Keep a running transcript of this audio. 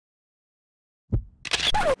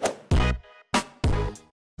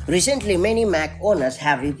Recently, many Mac owners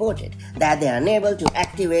have reported that they are unable to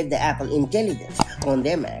activate the Apple Intelligence on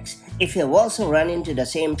their Macs. If you have also run into the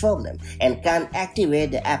same problem and can't activate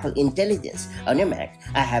the Apple Intelligence on your Mac,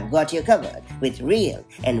 I have got you covered with real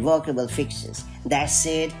and workable fixes. That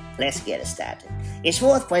said, let's get started. It's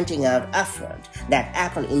worth pointing out upfront that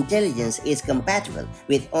Apple Intelligence is compatible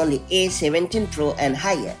with only A17 Pro and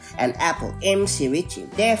higher and Apple M series chip.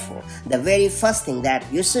 Therefore, the very first thing that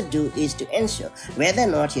you should do is to ensure whether or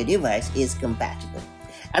not your device is compatible.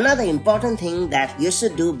 Another important thing that you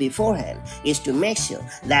should do beforehand is to make sure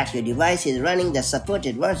that your device is running the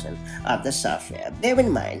supported version of the software. Bear in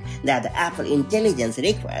mind that the Apple Intelligence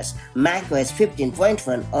requires macOS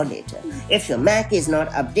 15.1 or later. If your Mac is not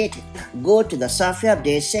updated, go to the software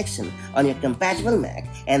update section on your compatible Mac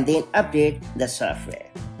and then update the software.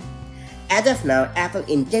 As of now, Apple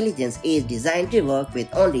Intelligence is designed to work with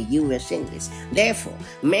only US English. Therefore,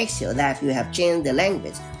 make sure that you have changed the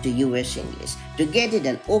language to US English. To get it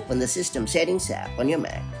and open the System Settings app on your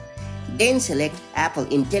Mac. Then select Apple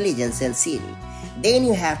Intelligence and Siri. Then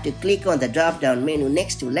you have to click on the drop-down menu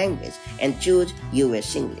next to Language and choose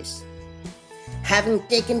US English. Having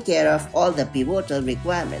taken care of all the pivotal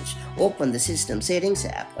requirements, open the System Settings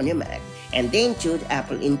app on your Mac and then choose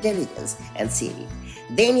Apple Intelligence and Siri.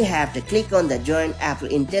 Then you have to click on the Join Apple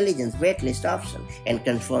Intelligence waitlist option and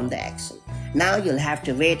confirm the action. Now you'll have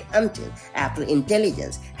to wait until Apple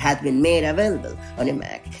Intelligence has been made available on your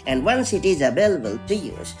Mac, and once it is available to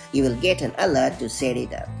use, you will get an alert to set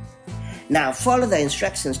it up. Now follow the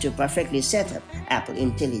instructions to perfectly set up Apple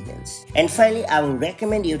Intelligence. And finally, I will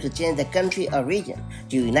recommend you to change the country or region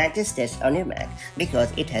to United States on your Mac because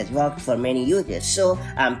it has worked for many users, so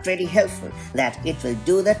I'm pretty helpful that it will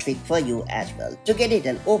do the trick for you as well. To get it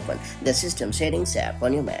and open the System Settings app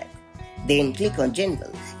on your Mac. Then click on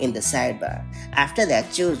General in the sidebar. After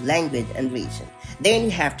that, choose Language and Region. Then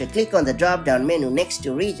you have to click on the drop-down menu next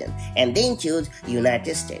to Region and then choose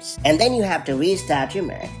United States. And then you have to restart your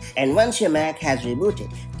Mac. And once your Mac has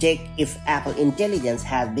rebooted, check if Apple Intelligence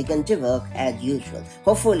has begun to work as usual.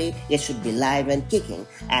 Hopefully, it should be live and kicking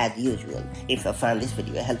as usual. If you found this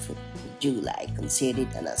video helpful, do like and share it,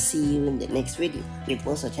 and I'll see you in the next video with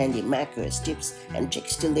more such handy macOS tips and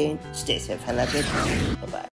tricks. Till then, stay safe and have a great day. Bye-bye.